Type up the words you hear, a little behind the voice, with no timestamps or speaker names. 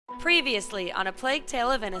Previously on A Plague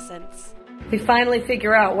Tale of Innocence. We finally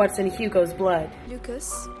figure out what's in Hugo's blood.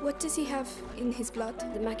 Lucas, what does he have in his blood?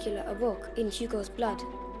 The macula awoke in Hugo's blood.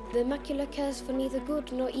 The macula cares for neither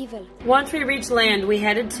good nor evil. Once we reached land, we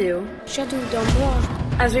headed to Chateau d'Amboise.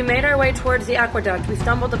 As we made our way towards the aqueduct, we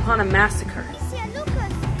stumbled upon a massacre.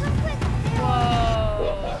 Lucas, come quick!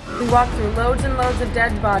 Whoa. We walked through loads and loads of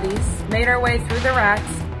dead bodies, made our way through the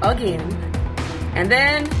rats, again, and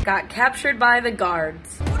then got captured by the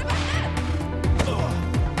guards. What about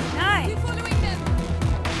them? Nice. You're following them.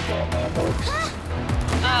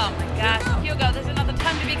 Oh my gosh, Hugo, there's another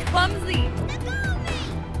time to be clumsy.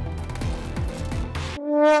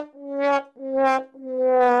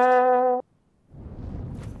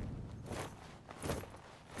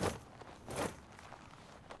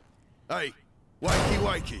 Hey, wakey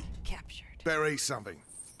wakey. Captured. Better eat something.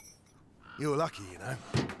 You're lucky, you know.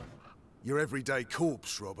 Your everyday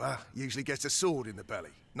corpse robber usually gets a sword in the belly.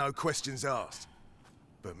 No questions asked.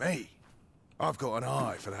 But me, I've got an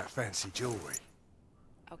eye for that fancy jewellery.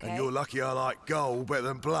 Okay. And you're lucky I like gold better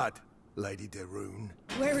than blood, Lady de Rune.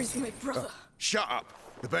 Where is my brother? Shut up!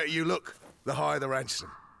 The better you look, the higher the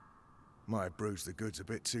ransom. Might have bruised the goods a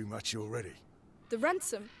bit too much already. The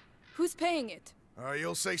ransom? Who's paying it? Oh,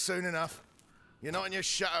 you'll see soon enough. You're not in your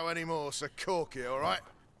shadow anymore, so cork it, all right?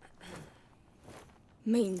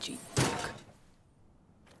 Mangy dog.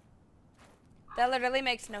 That literally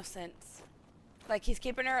makes no sense. Like, he's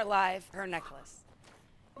keeping her alive, her necklace.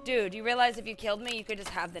 Dude, you realize if you killed me, you could just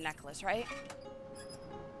have the necklace, right?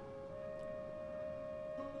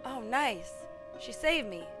 Oh, nice. She saved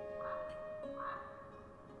me.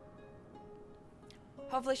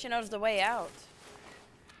 Hopefully she knows the way out.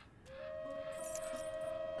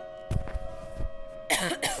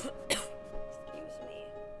 Excuse me.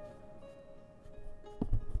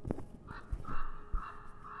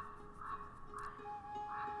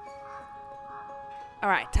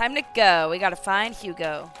 Alright, time to go. We gotta find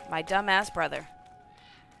Hugo, my dumbass brother.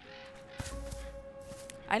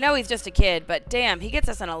 I know he's just a kid, but damn, he gets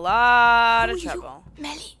us in a lot of trouble.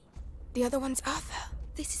 Melly. The other one's Arthur.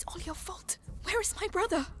 This is all your fault. Where is my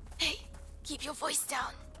brother? Hey, keep your voice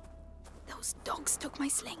down. Those dogs took my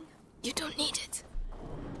sling. You don't need it.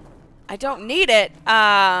 I don't need it.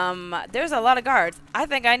 There's a lot of guards. I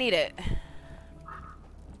think I need it.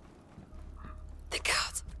 The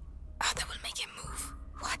guard. Arthur will make him move.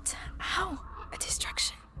 What? How? A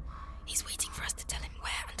distraction. He's waiting for us to tell him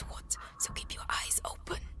where and what, so keep your eyes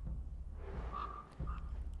open.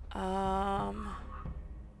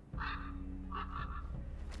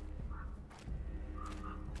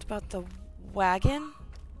 What about the wagon?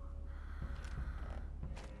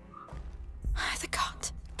 The guard.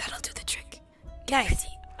 That'll do the trick. Nice.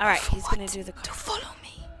 Ready. Alright, For he's gonna what? do the To follow me.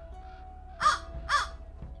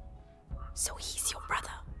 So he's your brother.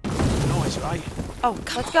 Nice, right? Oh,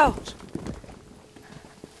 let's go.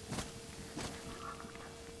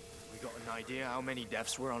 We got an idea how many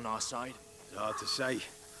deaths were on our side? It's hard to say.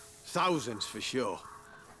 Thousands for sure.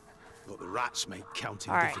 But the rats make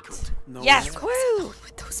counting All right. difficult. No Yes, one- woo!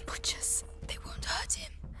 With those butchers, they won't hurt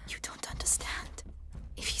him. You don't understand.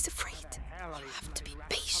 If he's afraid, you have to be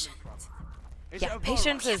patient. Yeah,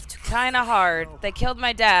 patience is kind of hard. They killed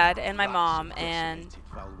my dad and my mom and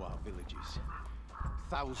Valois villages.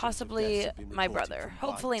 Thousands of possibly deaths have been my reported brother. from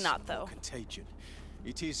Hopefully bites not, and though. Contagion.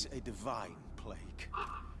 It is a divine plague.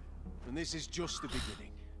 And this is just the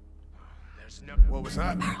beginning. There's no... What was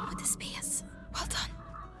that? Barrel with the spears. Well done.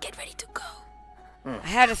 Get ready to go. I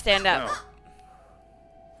had to stand up.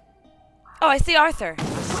 Oh, I see Arthur.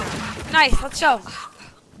 Nice, let's go.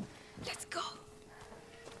 Let's go.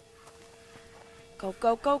 Go,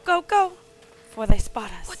 go, go, go, go. Before they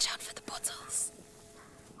spot us. Watch out for the bottles.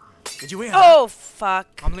 Did you hear Oh,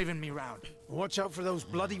 fuck. that? I'm leaving me round. Watch out for those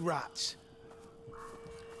bloody rats.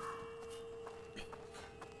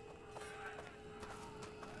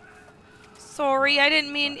 Sorry, I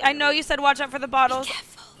didn't mean... I know you said watch out for the bottles.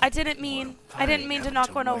 Careful. I didn't mean to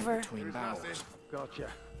knock one over. Between barrels. Gotcha.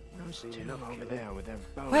 Those two over there with their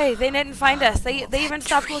bow. Wait, they didn't find us. They even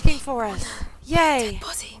stopped looking for us. Yay.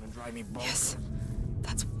 Body. Wanna drive me bonkers? Yes.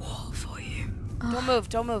 That's war for you. Don't move,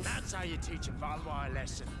 don't move. That's how you teach a Valois a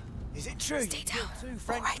lesson. Is it true? Stay down.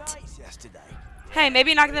 All right. Yesterday. Hey,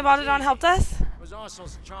 maybe knocking the bottle down helped us? Was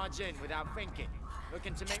Arsenal's charge in without thinking,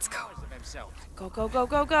 looking to make Let's go. noise of himself. Go, go, go,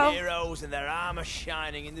 go, go. Heroes and their armor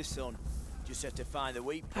shining in the sun. Just have to find the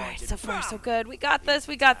weak point. Alright, so far so good. We got this,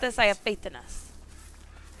 we got this. I have faith in us.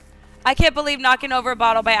 I can't believe knocking over a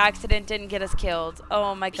bottle by accident didn't get us killed.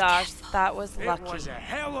 Oh my gosh, that was lucky. It was a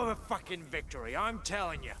hell of a fucking victory, I'm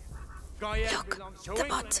telling you. Look, the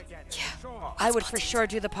pot. Yeah. I would for sure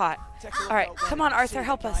do the pot. All right, come on, Arthur,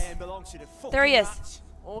 help us. There he is.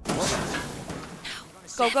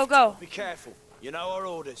 Go, go, go. Be careful. You know our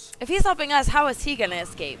orders. If he's helping us, how is he gonna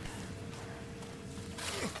escape?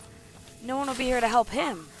 No one will be here to help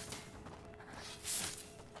him.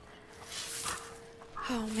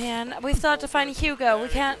 Oh man, we still have to find Hugo. We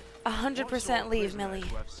can't 100% leave Millie.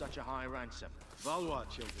 Worth such a high ransom. Valois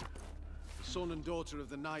children. The son and daughter of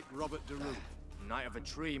the knight Robert de Rune. Knight of a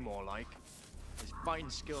tree, more like. His fighting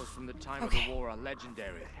skills from the time of Okay. the war are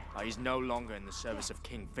legendary. He's no longer in the service of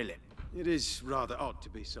King Philip. It is rather odd to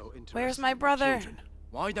be so interested. Where's my in brother? children.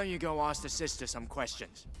 Why don't you go ask the sister some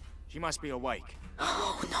questions? She must be awake.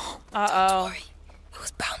 Oh no. Uh-oh. Don't worry. It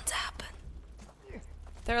was bound to happen.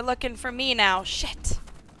 They're looking for me now. Shit.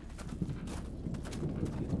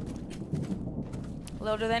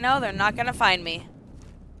 Little do they know, they're not gonna find me.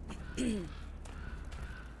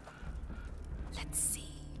 Let's see.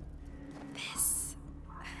 This.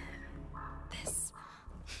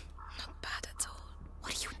 Not bad at all.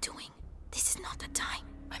 What are you doing? This is not the time.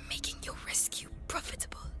 I'm making your rescue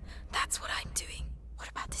profitable. That's what I'm doing. What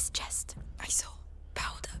about this chest? I saw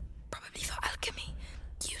powder. Probably for alchemy.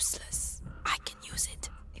 Useless. I can use it.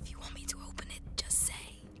 If you want me to open it, just say.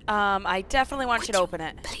 I definitely want you to open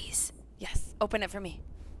it. Please. Yes, open it for me.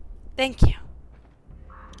 Thank you.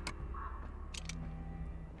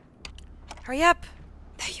 Hurry up.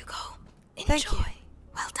 There you go. Enjoy. Thank you.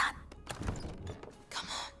 Well done. Come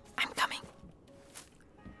on. I'm coming.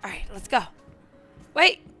 All right, let's go.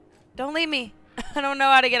 Wait, don't leave me. I don't know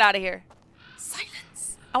how to get out of here.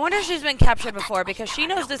 Silence. I wonder if she's been captured before because she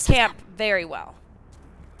knows this camp very well.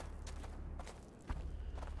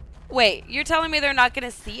 Wait, you're telling me they're not going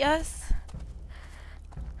to see us?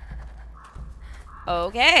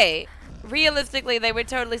 Okay. Realistically, they would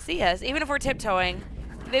totally see us. Even if we're tiptoeing,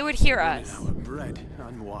 they would hear us. Our bread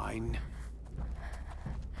and wine.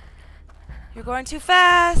 You're going too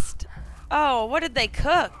fast. Oh, what did they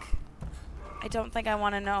cook? I don't think I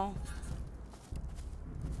want to know.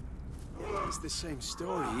 It's the same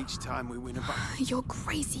story each time we win a battle. You're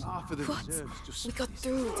crazy. Half of the What? reserves just We got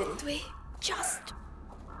through, didn't we? Just.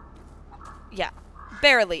 Yeah,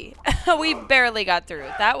 barely. We barely got through.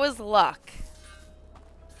 That was luck.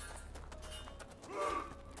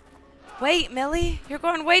 Wait, Millie, you're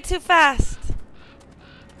going way too fast.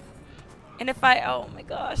 And if oh my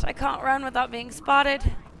gosh, I can't run without being spotted.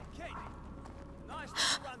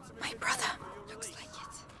 My brother. Looks like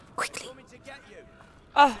it. Quickly.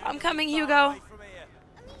 Oh, I'm coming, Hugo. Amicia,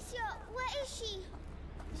 where is she?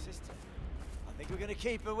 Sister, I think we're gonna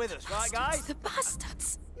keep her with us, right, guys? The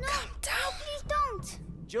bastards. No, Calm down. please don't.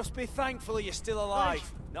 Just be thankful you're still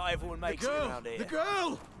alive. Not everyone makes it around here. The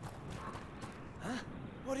girl!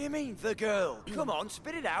 What do you mean, the girl? Come on,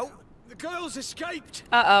 spit it out. The girl's escaped!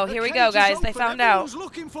 Uh-oh, The here we cage go, is guys. They open. found out. Everyone's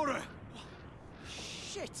looking for her!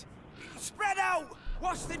 Shit! Spread out!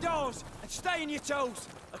 Watch the doors and stay on your toes.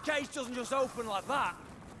 A cage doesn't just open like that.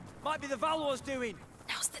 Might be the Valois doing.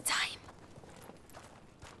 Now's the time.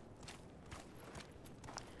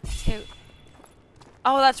 Okay.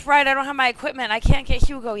 Oh, that's right. I don't have my equipment. I can't get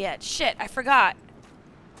Hugo yet. Shit, I forgot.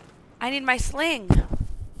 I need my sling. The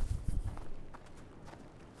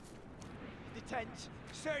tents.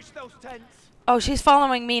 Search those tents. Oh, she's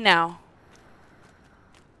following me now.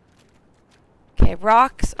 Okay,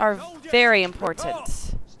 rocks are very important.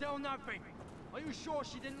 Still nothing. Are you sure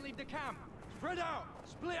she didn't leave the camp? Spread out,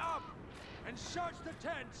 split up, and search the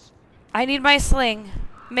tents. I need my sling.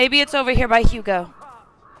 Maybe it's over here by Hugo.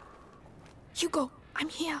 Hugo, I'm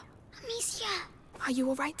here. Amicia, Are you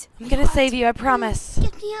alright? I'm gonna save you, I promise.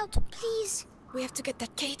 get me out, please. We have to get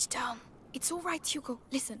that cage down. It's alright, Hugo.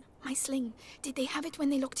 Listen, my sling. Did they have it when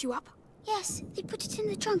they locked you up? Yes, they put it in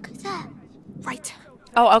the trunk, there. Right.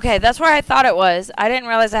 Oh, okay, that's where I thought it was. I didn't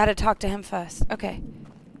realize I had to talk to him first. Okay.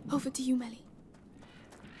 Over to you, Melly.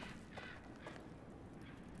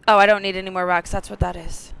 Oh, I don't need any more rocks. That's what that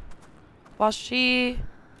is. While she...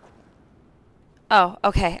 Oh,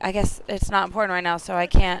 okay. I guess it's not important right now, so I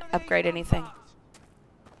can't upgrade anything.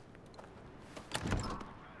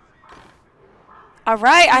 All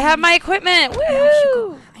right, I have my equipment. Now, Hugo,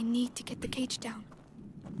 Woo! I need to get the cage down.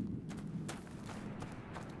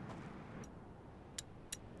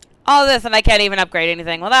 All this, and I can't even upgrade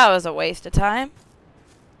anything. Well, that was a waste of time.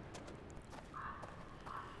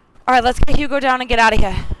 All right, let's get Hugo down and get out of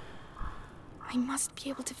here. I must be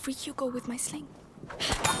able to free Hugo with my sling.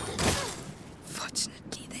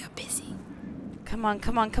 Fortunately, they are busy. Come on,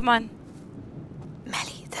 come on, come on.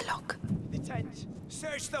 Melly, the lock. The tent.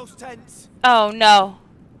 Search those tents. Oh, no.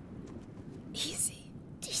 Easy.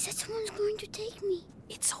 They said someone's going to take me.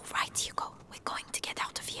 It's alright, Hugo. We're going to get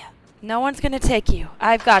out of here. No one's gonna take you.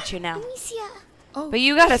 I've got you now. Amicia. Oh, But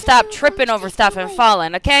you gotta stop tripping over stuff and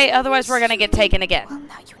falling, okay? Otherwise we're gonna get taken again. well,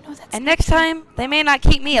 now you know that's And next time, they may not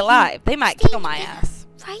keep me alive. They might kill my ass.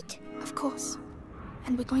 Right? Of course.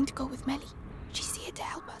 And we're going to go with Melly. She's here to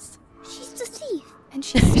help us. She's the thief. And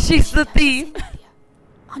she's She's the thief.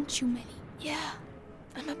 Aren't you, Melly? Yeah.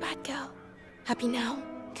 I'm a bad girl. Happy now?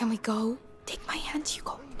 Can we go? Take my hand,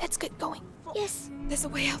 Hugo. Let's get going. Yes. There's a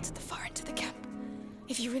way out at the far end of the camp.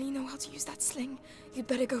 If you really know how to use that sling, you'd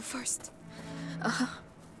better go first. Uh-huh.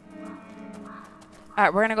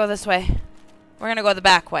 Alright, we're gonna go this way. We're gonna go the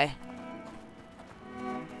back way.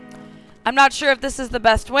 I'm not sure if this is the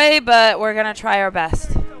best way, but we're gonna try our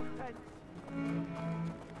best.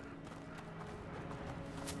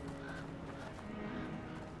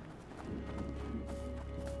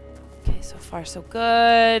 Okay, so far so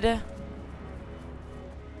good.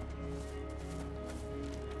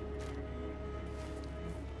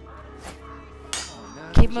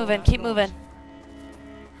 Keep moving, keep moving.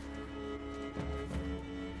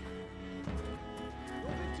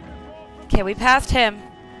 Okay, we passed him.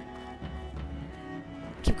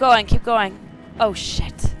 Keep going, keep going. Oh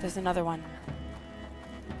shit, there's another one.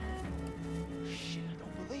 Shit, I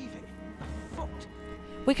don't believe it. Fucked.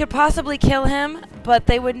 We could possibly kill him, but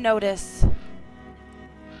they would notice.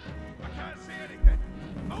 I can't see anything.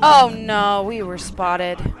 Oh no, we were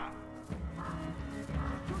spotted.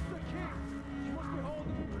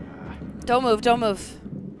 Don't move, don't move.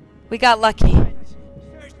 We got lucky. Search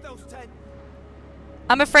those tents.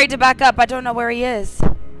 I'm afraid to back up. I don't know where he is.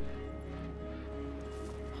 Oh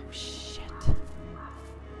shit.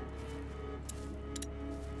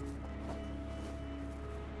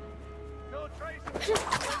 No trace of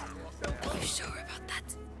it. Are you sure about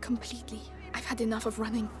that? Completely. I've had enough of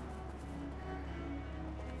running.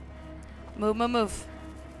 Move, move, move.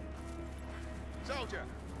 Soldier,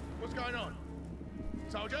 what's going on?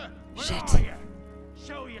 Soldier? Where Shit. are you?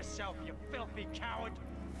 Show yourself, you filthy coward.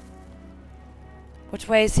 Which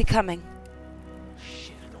way is he coming?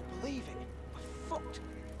 Shit, I don't believe it. We're fucked.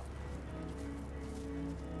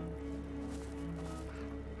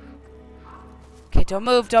 Okay, don't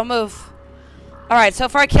move, don't move. Alright, so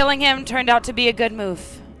far killing him turned out to be a good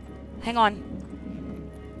move. Hang on.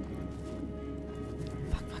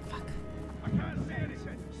 Fuck, fuck, fuck. I can't see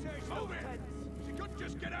anything. Move it. She couldn't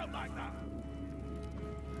just get out like that.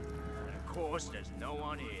 And of course, there's no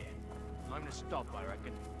one here. Time to stop, I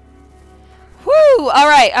reckon. Woo!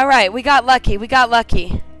 Alright, alright. We got lucky, we got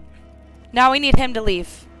lucky. Now we need him to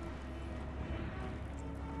leave.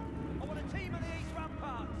 I want a team of the East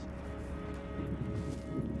Ramparts.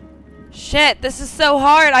 Shit, this is so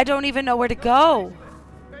hard. I don't even know where to go.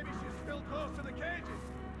 Maybe she's still close to the cages.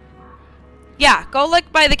 Yeah, go look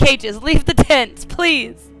by the cages. Leave the tents,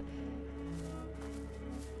 please.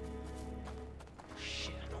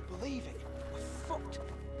 Shit, I don't believe it. We're fucked.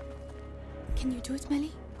 Can you do it,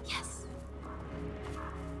 Melly? Yes.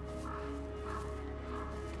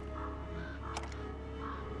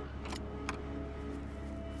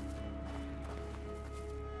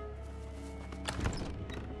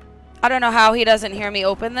 I don't know how he doesn't hear me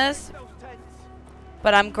open this, Those tents.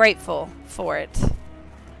 but I'm grateful for it.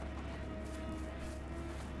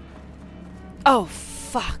 Oh,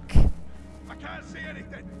 fuck. I can't see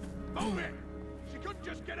anything. Move it. She couldn't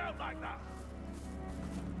just get out like that.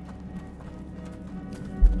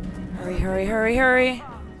 Hurry, hurry, hurry, hurry.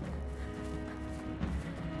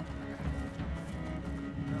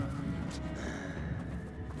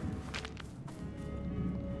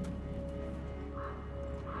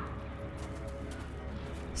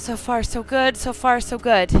 So far, so good. So far, so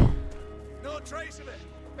good. No trace of it.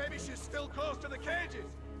 Maybe she's still close to the cages.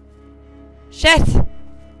 Shit!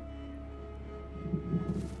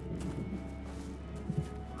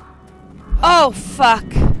 Oh, fuck.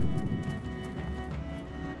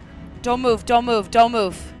 Don't move, don't move, don't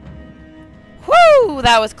move. Whoo!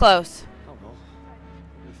 That was close. Oh no.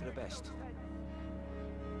 Hope for the best.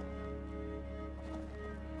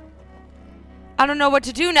 I don't know what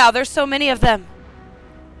to do now. There's so many of them.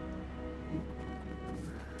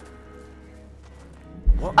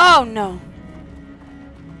 What? Oh, no.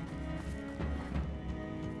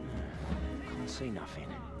 Can't see nothing.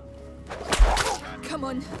 Come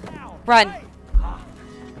on. Run.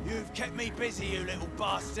 You've kept me busy, you little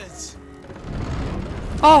bastards.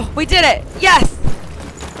 Oh, we did it. Yes.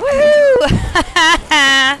 Woohoo!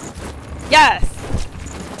 Yes.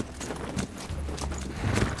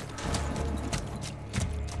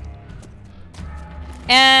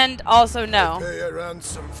 And also no. Pay a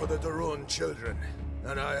ransom for the Daron children,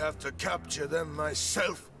 and I have to capture them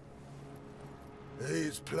myself.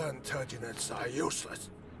 These Plantagenets are useless.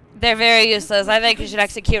 They're very useless. I think you should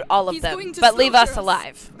execute all of them. But leave us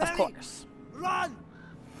alive, of course. Run!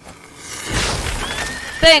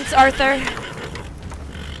 Thanks, Arthur.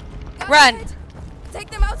 Run.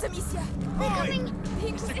 Take them out, Amicia. They're coming. The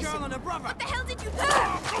It's the girl Inquisition. and her brother. What the hell did you do?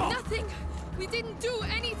 Nothing. We didn't do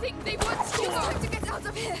anything. They want Hugo, to get out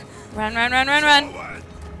of here. Run, run, run, run, run.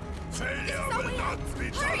 Failure will not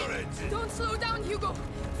be tolerated. Don't slow down, Hugo.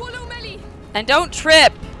 Follow Melly. And don't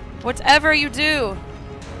trip. Whatever you do.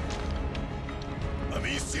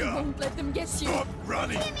 Amicia, Won't let them get you. stop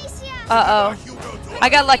running. Uh-oh. I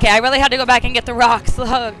got lucky. I really had to go back and get the rocks.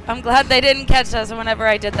 Look, I'm glad they didn't catch us whenever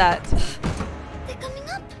I did that. They're coming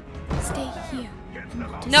up. Stay here.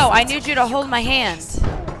 No, I need you to hold my hand.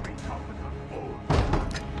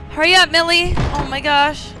 Hurry up, Millie. Oh my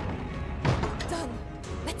gosh. Done.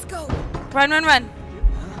 Let's go. Run, run, run.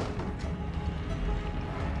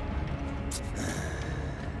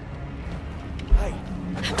 Hey,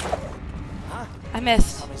 I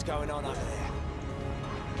missed. something's going on over there.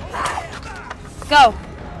 Go.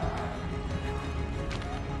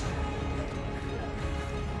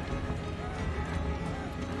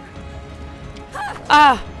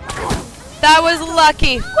 Ah. That was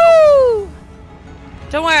lucky. Woo!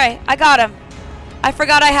 Don't worry. I got him. I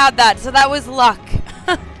forgot I had that, so that was luck.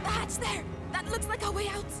 The hatch there. That looks like our way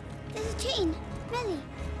out. There's a chain. Melly.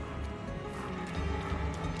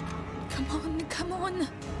 Come on, come on.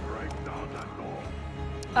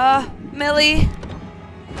 Millie.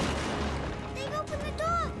 They've opened the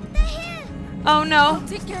door. They're here. Oh no.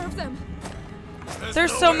 Take care of them.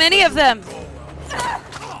 There's so many of them. Shut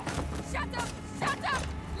up! Shut up!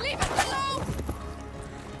 Leave us alone!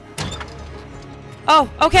 Oh,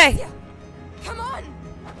 okay. Come on.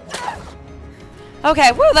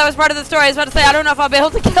 Okay, woo, that was part of the story. I was about to say, I don't know if I'll be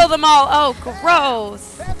able to kill them all. Oh,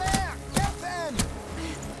 gross.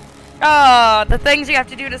 Oh, the things you have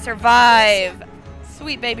to do to survive.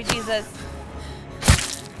 Sweet baby Jesus.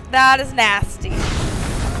 That is nasty.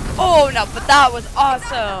 Oh, no, but that was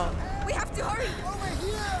awesome. We have to hurry.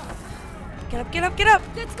 Get up, get up, get up.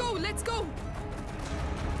 Let's go, let's go.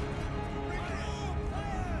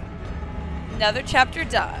 Another chapter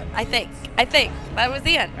done, I think. I think. That was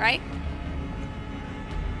the end, right?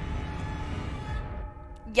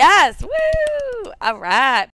 Yes, woo! All right.